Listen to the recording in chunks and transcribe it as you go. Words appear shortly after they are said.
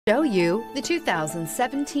Show you the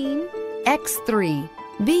 2017 X3.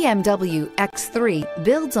 BMW X3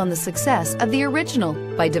 builds on the success of the original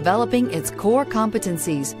by developing its core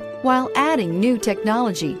competencies while adding new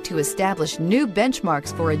technology to establish new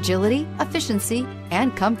benchmarks for agility, efficiency,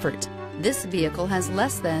 and comfort. This vehicle has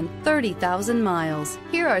less than 30,000 miles.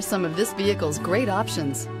 Here are some of this vehicle's great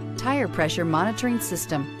options: tire pressure monitoring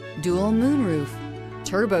system, dual moonroof,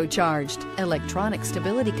 turbocharged, electronic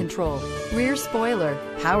stability control, rear spoiler,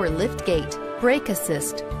 power liftgate, brake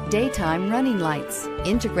assist, daytime running lights,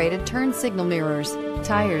 integrated turn signal mirrors,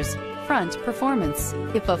 tires, front performance.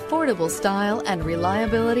 If affordable style and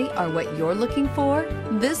reliability are what you're looking for,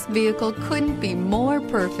 this vehicle couldn't be more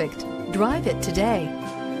perfect. Drive it today.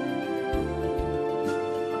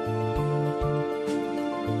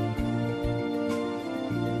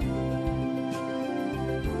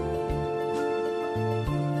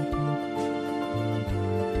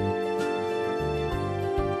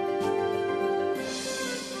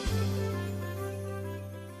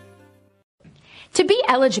 To be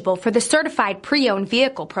eligible for the Certified Pre-Owned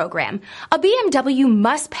Vehicle Program, a BMW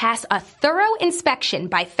must pass a thorough inspection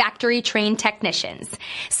by factory-trained technicians.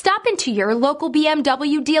 Stop into your local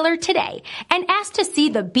BMW dealer today and ask to see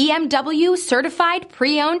the BMW Certified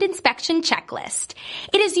Pre-Owned Inspection Checklist.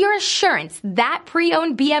 It is your assurance that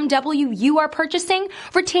pre-owned BMW you are purchasing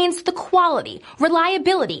retains the quality,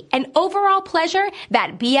 reliability, and overall pleasure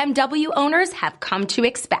that BMW owners have come to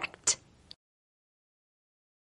expect.